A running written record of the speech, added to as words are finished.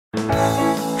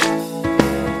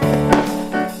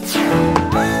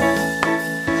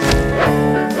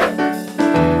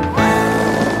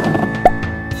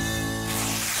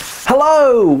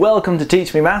Hello, welcome to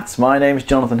Teach Me Maths. My name is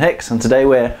Jonathan Hicks and today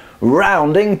we're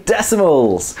rounding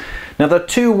decimals. Now there are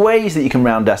two ways that you can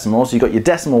round decimals. You've got your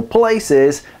decimal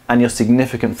places and your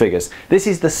significant figures. This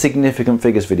is the significant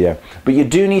figures video, but you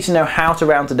do need to know how to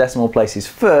round to decimal places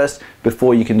first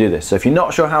before you can do this. So if you're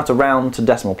not sure how to round to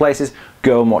decimal places,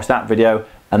 go and watch that video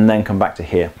and then come back to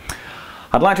here.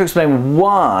 I'd like to explain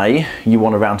why you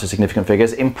want to round to significant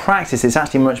figures. In practice, it's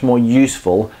actually much more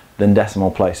useful than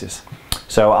decimal places.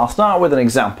 So I'll start with an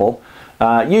example.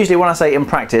 Usually when I say in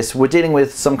practice, we're dealing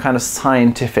with some kind of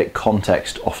scientific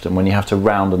context often when you have to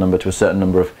round a number to a certain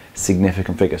number of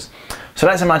significant figures. So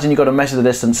let's imagine you've got to measure the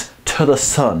distance to the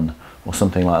sun or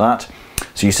something like that.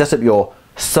 So you set up your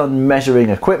sun measuring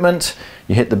equipment,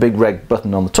 you hit the big red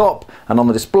button on the top, and on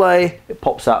the display it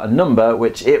pops out a number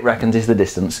which it reckons is the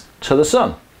distance to the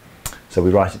sun. So we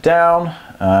write it down.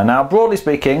 Now broadly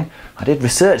speaking, I did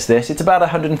research this, it's about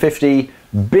 150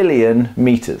 billion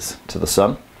meters to the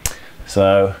sun.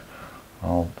 So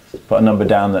I'll put a number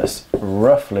down that's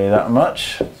roughly that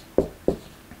much.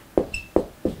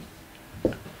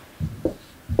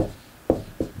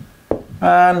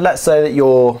 And let's say that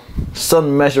your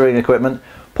sun measuring equipment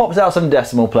pops out some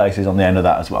decimal places on the end of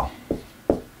that as well.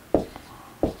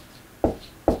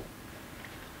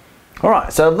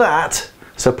 Alright, so that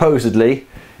supposedly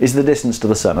is the distance to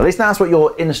the sun. At least that's what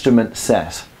your instrument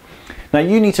says. Now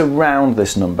you need to round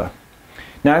this number.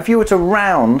 Now if you were to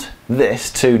round this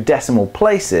to decimal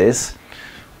places,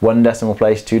 1 decimal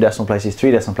place, 2 decimal places, 3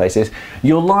 decimal places,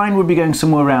 your line would be going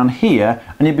somewhere around here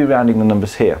and you'd be rounding the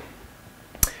numbers here.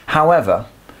 However,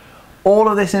 all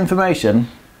of this information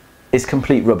is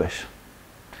complete rubbish.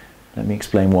 Let me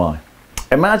explain why.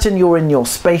 Imagine you're in your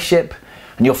spaceship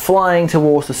and you're flying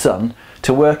towards the sun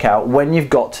to work out when you've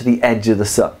got to the edge of the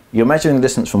sun. You're measuring the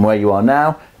distance from where you are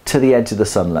now to the edge of the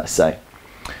sun, let's say.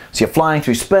 So you're flying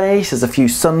through space, there's a few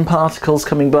sun particles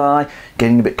coming by,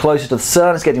 getting a bit closer to the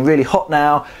sun, it's getting really hot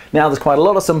now. Now there's quite a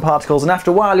lot of sun particles and after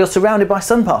a while you're surrounded by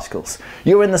sun particles.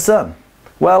 You're in the sun.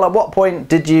 Well, at what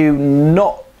point were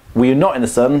you not in the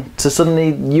sun to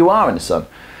suddenly you are in the sun?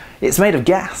 It's made of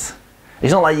gas.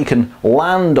 It's not like you can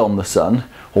land on the sun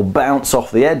or bounce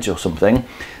off the edge or something.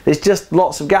 There's just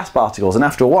lots of gas particles and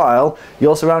after a while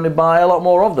you're surrounded by a lot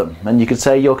more of them and you could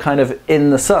say you're kind of in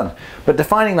the sun. But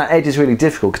defining that edge is really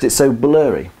difficult because it's so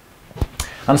blurry.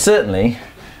 And certainly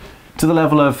to the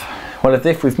level of, well,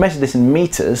 if we've measured this in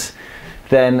meters,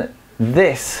 then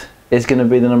this is going to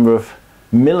be the number of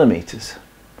millimeters.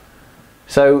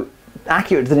 So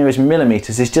accurate to the nearest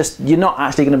millimeters is just, you're not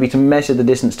actually going to be to measure the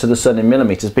distance to the sun in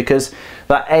millimeters because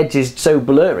that edge is so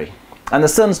blurry. And the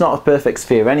sun's not a perfect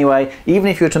sphere anyway. Even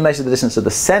if you were to measure the distance to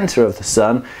the center of the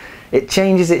sun, it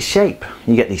changes its shape.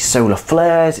 You get these solar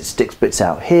flares, it sticks bits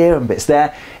out here and bits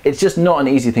there. It's just not an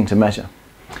easy thing to measure.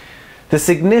 The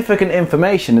significant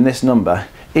information in this number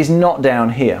is not down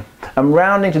here. And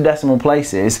rounding to decimal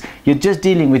places, you're just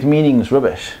dealing with meaningless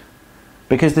rubbish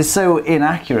because they're so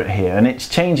inaccurate here and it's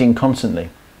changing constantly.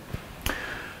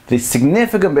 The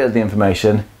significant bit of the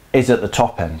information is at the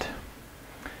top end.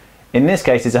 In this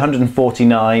case it's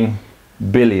 149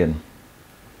 billion.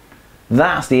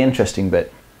 That's the interesting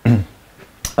bit.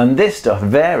 And this stuff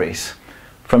varies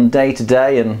from day to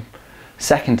day and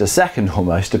second to second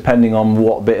almost, depending on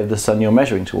what bit of the sun you're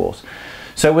measuring towards.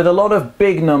 So with a lot of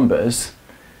big numbers,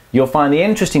 you'll find the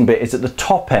interesting bit is at the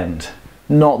top end,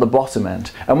 not the bottom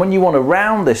end. And when you want to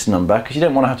round this number, because you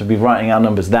don't want to have to be writing out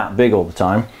numbers that big all the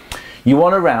time, you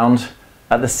want to round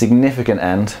at the significant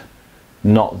end,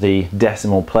 not the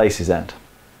decimal places end.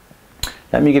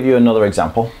 Let me give you another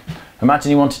example.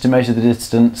 Imagine you wanted to measure the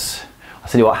distance, I'll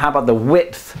tell you what, how about the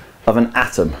width of an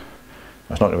atom?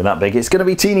 It's not going to be that big, it's going to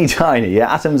be teeny tiny,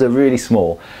 yeah? Atoms are really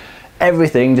small.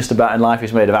 Everything just about in life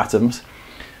is made of atoms,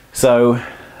 so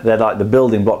they're like the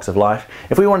building blocks of life.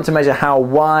 If we wanted to measure how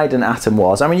wide an atom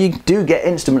was, I mean you do get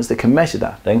instruments that can measure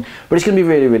that thing, but it's going to be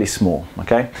really, really small,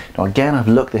 okay? Now again, I've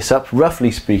looked this up,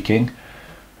 roughly speaking,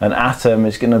 an atom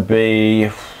is going to be,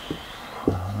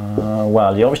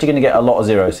 well, you're obviously going to get a lot of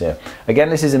zeros here. Again,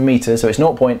 this is in meters, so it's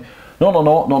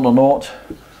 0.0000000,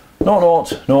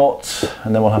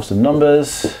 and then we'll have some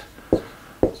numbers.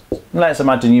 Let's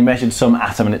imagine you measured some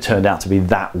atom and it turned out to be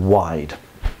that wide.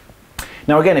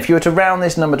 Now again, if you were to round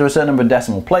this number to a certain number of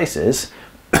decimal places,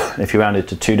 if you rounded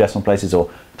to 2 decimal places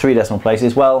or 3 decimal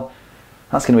places, well,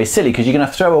 that's going to be silly because you're going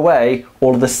to throw away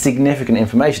all of the significant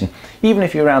information. Even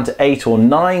if you round to 8 or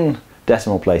 9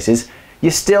 decimal places,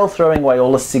 you're still throwing away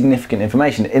all the significant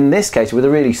information. In this case, with a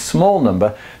really small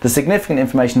number, the significant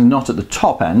information is not at the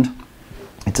top end,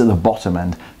 it's at the bottom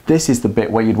end. This is the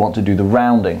bit where you'd want to do the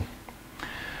rounding.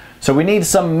 So we need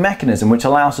some mechanism which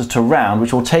allows us to round,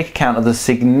 which will take account of the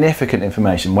significant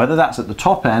information, whether that's at the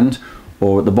top end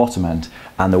or at the bottom end.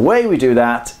 And the way we do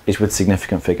that is with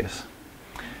significant figures.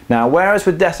 Now, whereas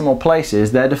with decimal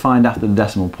places, they're defined after the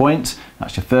decimal point.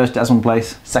 That's your first decimal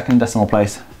place, second decimal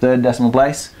place, third decimal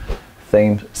place.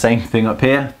 Same thing up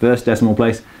here, first decimal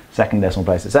place, second decimal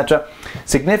place, etc.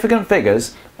 Significant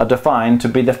figures are defined to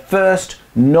be the first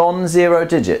non-zero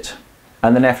digit,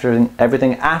 and then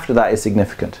everything after that is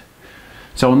significant.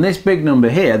 So on this big number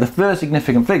here, the first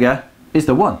significant figure is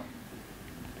the 1.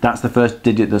 That's the first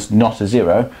digit that's not a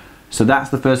 0. So that's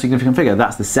the first significant figure.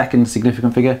 That's the second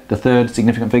significant figure, the third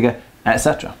significant figure,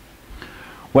 etc.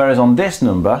 Whereas on this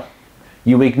number,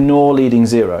 you ignore leading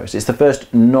zeros. It's the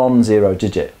first non-zero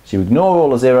digit. So you ignore all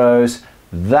the zeros.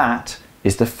 That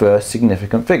is the first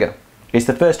significant figure. It's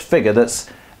the first figure that's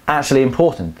actually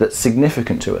important, that's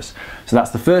significant to us. So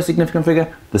that's the first significant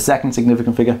figure, the second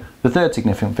significant figure, the third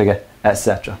significant figure,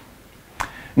 etc.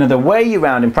 Now, the way you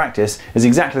round in practice is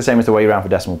exactly the same as the way you round for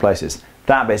decimal places.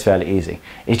 That bit's fairly easy.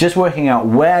 It's just working out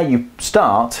where you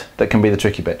start that can be the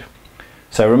tricky bit.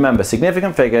 So remember,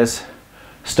 significant figures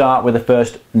start with the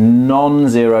first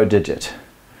non-zero digit.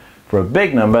 For a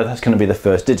big number, that's going to be the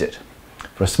first digit.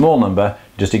 For a small number,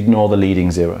 just ignore the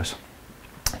leading zeros.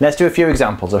 Let's do a few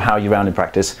examples of how you round in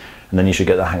practice, and then you should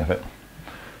get the hang of it.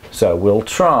 So we'll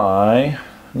try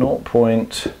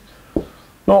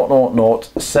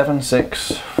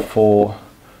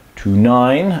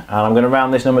 0.0007649, and I'm going to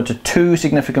round this number to 2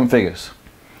 significant figures.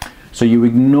 So you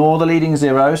ignore the leading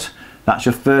zeros. That's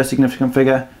your first significant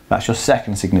figure, that's your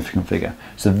second significant figure.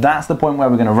 So that's the point where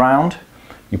we're going to round.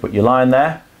 You put your line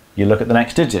there, you look at the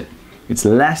next digit. It's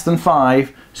less than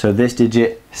 5, so this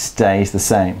digit stays the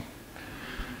same.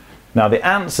 Now the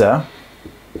answer,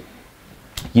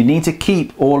 you need to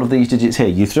keep all of these digits here.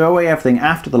 You throw away everything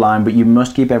after the line, but you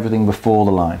must keep everything before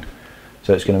the line.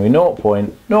 So it's going to be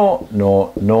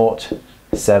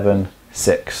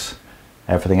 0.00076.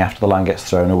 Everything after the line gets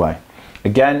thrown away.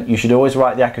 Again, you should always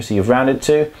write the accuracy you've rounded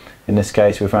to. In this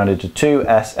case, we've rounded to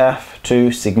 2SF,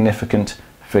 2 significant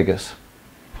figures.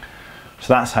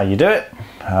 So that's how you do it.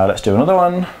 Let's do another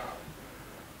one.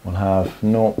 We'll have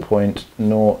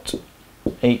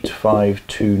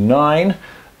 0.08529,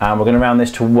 and we're going to round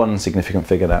this to 1 significant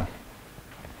figure now.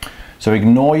 So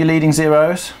ignore your leading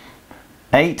zeros.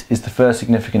 8 is the first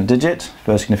significant digit,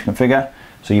 first significant figure,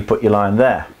 so you put your line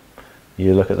there.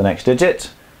 You look at the next digit,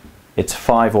 it's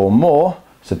 5 or more,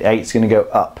 so the 8 is going to go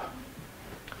up.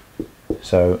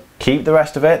 So keep the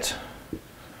rest of it.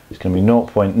 It's going to be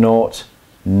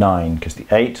 0.09, because the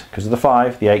 8, because of the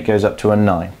 5, the 8 goes up to a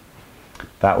 9.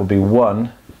 That will be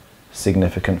 1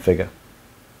 significant figure.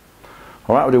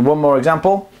 Alright, we'll do one more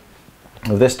example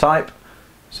of this type.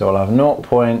 So I'll have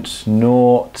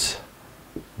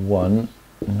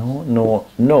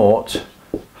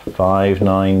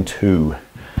 0.0000592.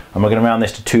 And we're going to round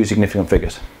this to 2 significant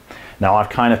figures. Now I've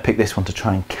kind of picked this one to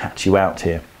try and catch you out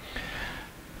here.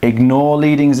 Ignore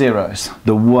leading zeros.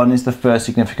 The 1 is the first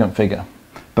significant figure.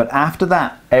 But after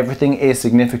that, everything is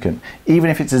significant,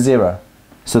 even if it's a 0.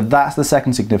 So that's the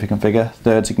second significant figure,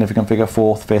 third significant figure,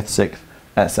 fourth, fifth, sixth,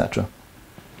 etc.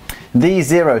 These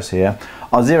zeros here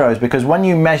are zeros because when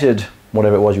you measured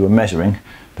whatever it was you were measuring,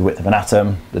 the width of an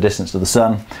atom, the distance to the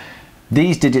sun,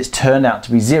 these digits turned out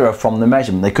to be 0 from the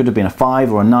measurement. They could have been a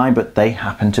 5 or a 9, but they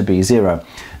happen to be 0.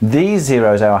 These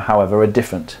zeros, however, are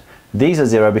different. These are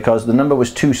 0 because the number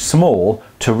was too small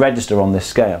to register on this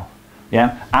scale.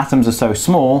 Yeah? Atoms are so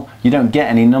small, you don't get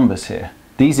any numbers here.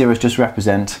 These zeros just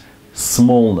represent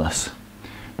smallness.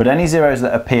 But any zeros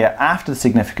that appear after the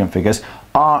significant figures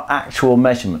are actual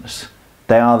measurements.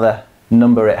 They are the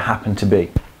number it happened to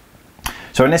be.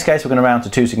 So in this case, we're going to round to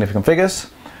 2 significant figures.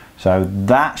 So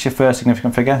that's your first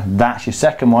significant figure, that's your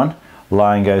second one,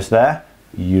 line goes there,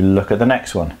 you look at the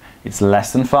next one. It's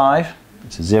less than 5,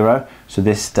 it's a 0, so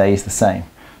this stays the same.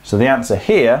 So the answer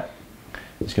here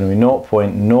is going to be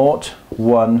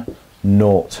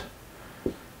 0.010.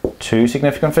 2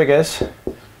 significant figures,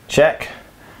 check.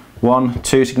 1,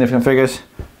 2 significant figures,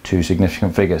 2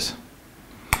 significant figures.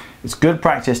 It's good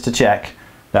practice to check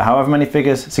that however many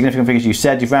figures, significant figures you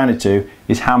said you've rounded to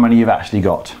is how many you've actually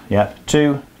got. Yeah,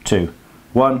 2, 2,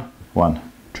 1, 1,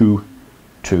 2,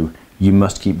 2. You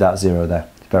must keep that 0 there.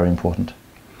 It's very important.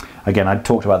 Again, I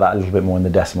talked about that a little bit more in the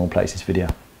decimal places video.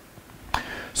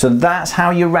 So that's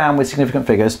how you round with significant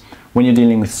figures when you're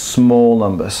dealing with small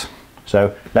numbers.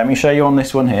 So let me show you on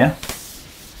this one here.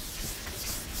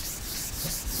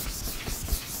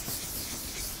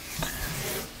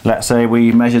 Let's say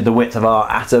we measured the width of our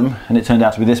atom and it turned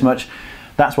out to be this much.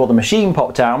 That's what the machine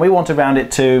popped out, and we want to round it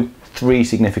to 3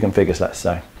 significant figures, let's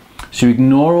say. So you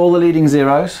ignore all the leading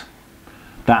zeros.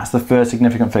 That's the first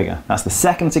significant figure. That's the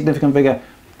second significant figure,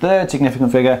 third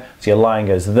significant figure. So your line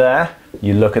goes there.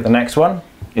 You look at the next one.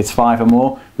 It's 5 or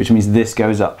more, which means this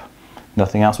goes up.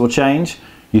 Nothing else will change.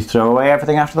 You throw away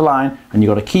everything after the line, and you've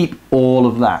got to keep all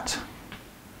of that.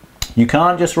 You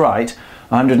can't just write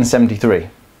 173.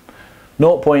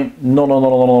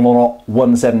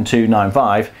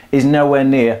 0.17295 is nowhere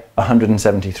near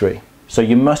 173. So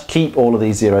you must keep all of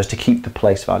these zeros to keep the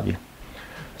place value.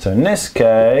 So in this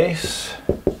case,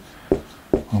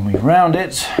 when we round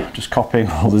it, just copying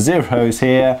all the zeros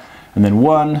here, and then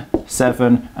 1,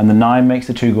 7, and the 9 makes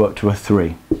the 2 go up to a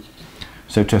 3.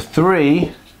 So to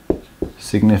 3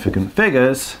 significant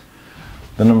figures,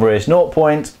 the number is 0.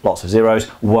 Lots of zeros,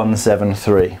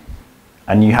 173.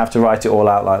 And you have to write it all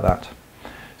out like that.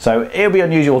 So it would be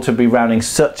unusual to be rounding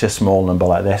such a small number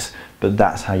like this, but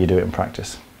that's how you do it in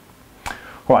practice.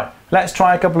 Right, let's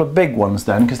try a couple of big ones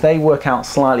then, because they work out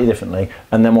slightly differently,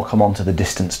 and then we'll come on to the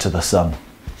distance to the sun.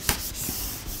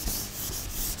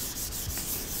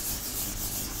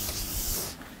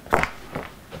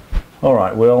 All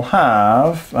right, we'll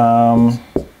have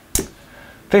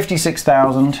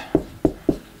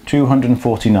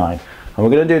 56,249. And we're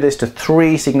going to do this to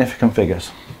 3 significant figures.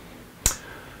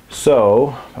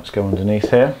 So, let's go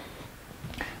underneath here.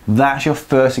 That's your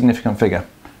first significant figure.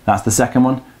 That's the second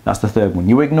one, that's the third one.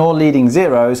 You ignore leading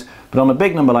zeros, but on a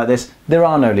big number like this, there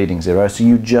are no leading zeros, so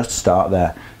you just start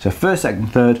there. So first, second,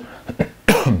 third,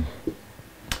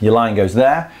 your line goes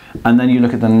there, and then you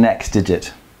look at the next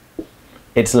digit.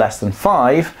 It's less than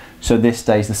 5, so this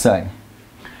stays the same.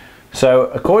 So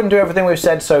according to everything we've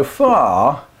said so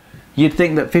far, you'd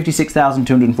think that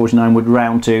 56,249 would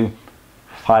round to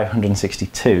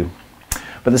 562.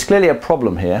 But there's clearly a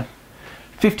problem here.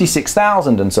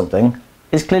 56,000 and something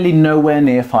is clearly nowhere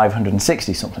near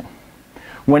 560 something.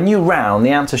 When you round, the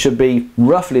answer should be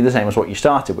roughly the same as what you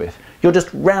started with. You're just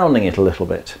rounding it a little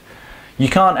bit. You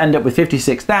can't end up with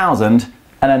 56,000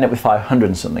 and end up with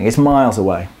 500 something. It's miles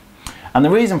away. And the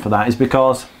reason for that is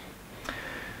because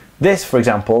this, for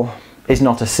example, is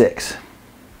not a 6.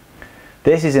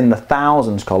 This is in the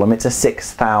thousands column, it's a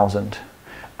 6,000.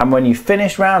 And when you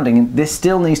finish rounding, this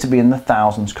still needs to be in the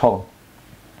thousands column.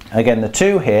 Again, the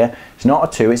 2 here is not a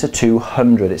 2, it's a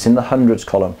 200. It's in the hundreds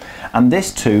column. And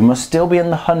this 2 must still be in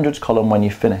the hundreds column when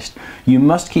you've finished. You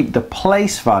must keep the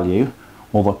place value,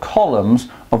 or the columns,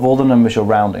 of all the numbers you're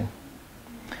rounding.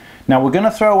 Now we're going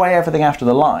to throw away everything after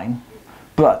the line,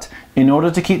 but in order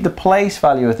to keep the place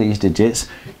value of these digits,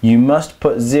 you must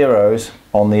put zeros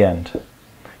on the end.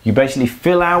 You basically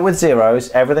fill out with zeros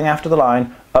everything after the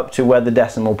line up to where the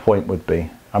decimal point would be.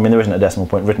 I mean, there isn't a decimal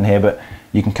point written here, but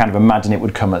you can kind of imagine it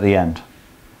would come at the end.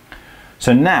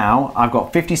 So now I've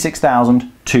got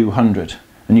 56,200,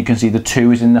 and you can see the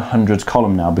 2 is in the hundreds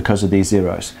column now because of these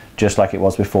zeros, just like it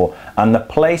was before. And the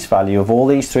place value of all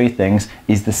these 3 things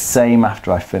is the same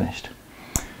after I've finished.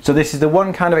 So this is the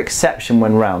one kind of exception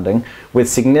when rounding. With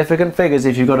significant figures,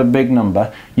 if you've got a big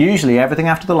number, usually everything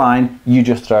after the line, you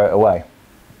just throw it away.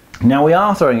 Now we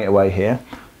are throwing it away here,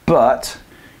 but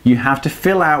you have to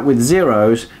fill out with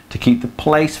zeros to keep the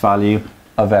place value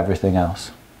of everything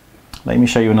else. Let me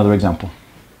show you another example.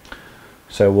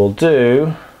 So we'll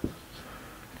do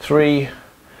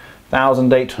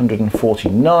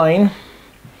 3,849.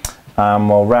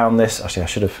 We'll round this. Actually, I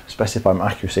should have specified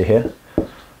my accuracy here.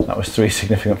 That was 3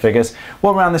 significant figures.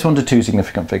 We'll round this one to 2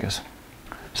 significant figures.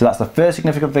 So that's the first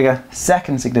significant figure,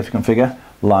 second significant figure,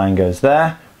 line goes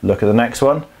there. Look at the next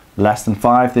one, less than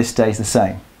 5, this stays the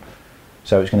same.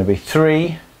 So it's going to be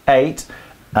 3, 8,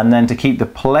 and then to keep the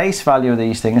place value of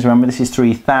these things, remember this is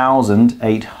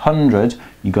 3,800,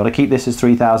 you've got to keep this as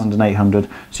 3,800,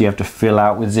 so you have to fill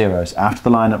out with zeros after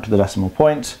the line up to the decimal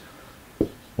point.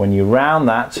 When you round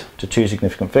that to 2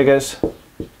 significant figures,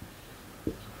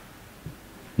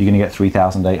 you're going to get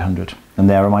 3,800, and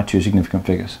there are my 2 significant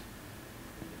figures.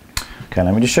 Okay,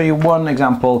 let me just show you one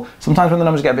example. Sometimes when the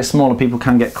numbers get a bit smaller, people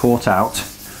can get caught out,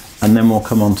 and then we'll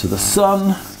come on to the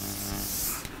sun.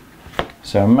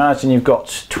 So imagine you've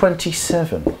got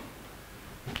 27,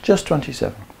 just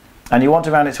 27, and you want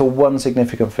to round it to 1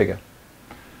 significant figure.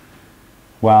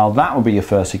 Well, that will be your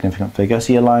first significant figure,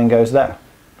 so your line goes there.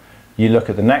 You look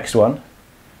at the next one,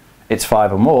 it's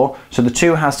 5 or more, so the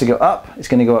 2 has to go up, it's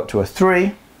going to go up to a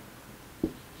 3.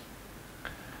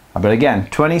 But again,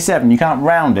 27, you can't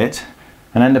round it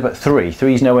and end up at 3.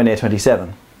 3 is nowhere near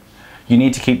 27. You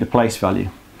need to keep the place value.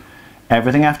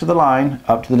 Everything after the line,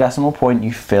 up to the decimal point,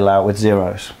 you fill out with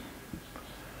zeros.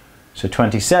 So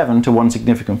 27 to 1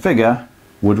 significant figure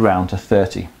would round to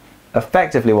 30.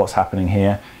 Effectively what's happening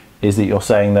here is that you're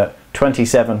saying that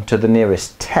 27 to the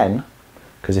nearest 10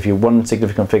 because if your one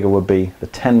significant figure would be the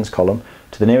tens column,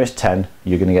 to the nearest 10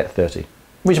 you're going to get 30,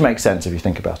 which makes sense if you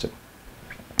think about it.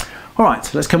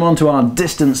 Alright, let's come on to our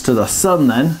distance to the sun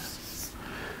then.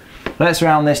 Let's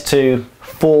round this to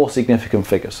 4 significant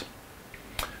figures.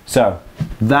 So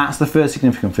that's the first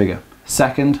significant figure.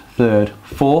 Second, third,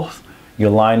 fourth,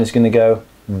 your line is going to go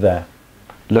there.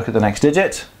 Look at the next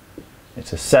digit,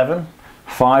 it's a 7,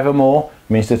 5 or more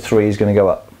means the 3 is going to go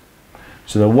up.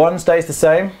 So the 1 stays the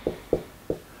same,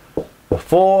 the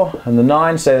 4 and the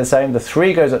 9 stay the same, the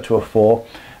 3 goes up to a 4,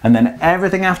 and then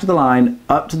everything after the line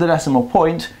up to the decimal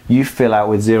point you fill out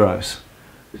with zeros.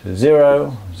 So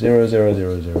 0, 0, 0,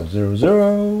 0, 0, 0,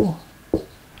 0.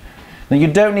 Now you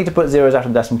don't need to put zeros after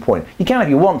the decimal point. You can if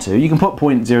you want to, you can put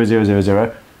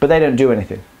 0.0000, but they don't do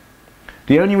anything.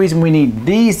 The only reason we need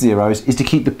these zeros is to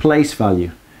keep the place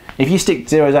value. If you stick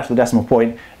zeros after the decimal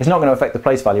point, it's not going to affect the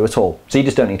place value at all, so you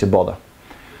just don't need to bother.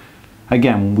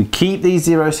 Again, we keep these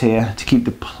zeros here to keep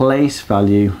the place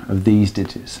value of these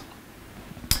digits.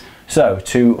 So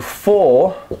to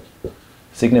 4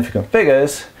 significant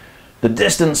figures, the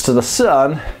distance to the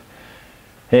sun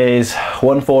is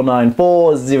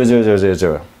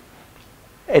 1494,000,000.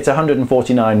 It's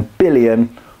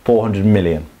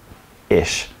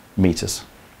 149,400,000,000-ish meters.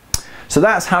 So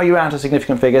that's how you round to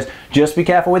significant figures. Just be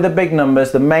careful with the big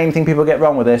numbers. The main thing people get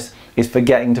wrong with this is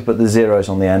forgetting to put the zeros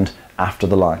on the end after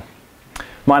the line.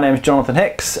 My name is Jonathan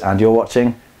Hicks and you're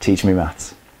watching Teach Me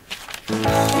Maths.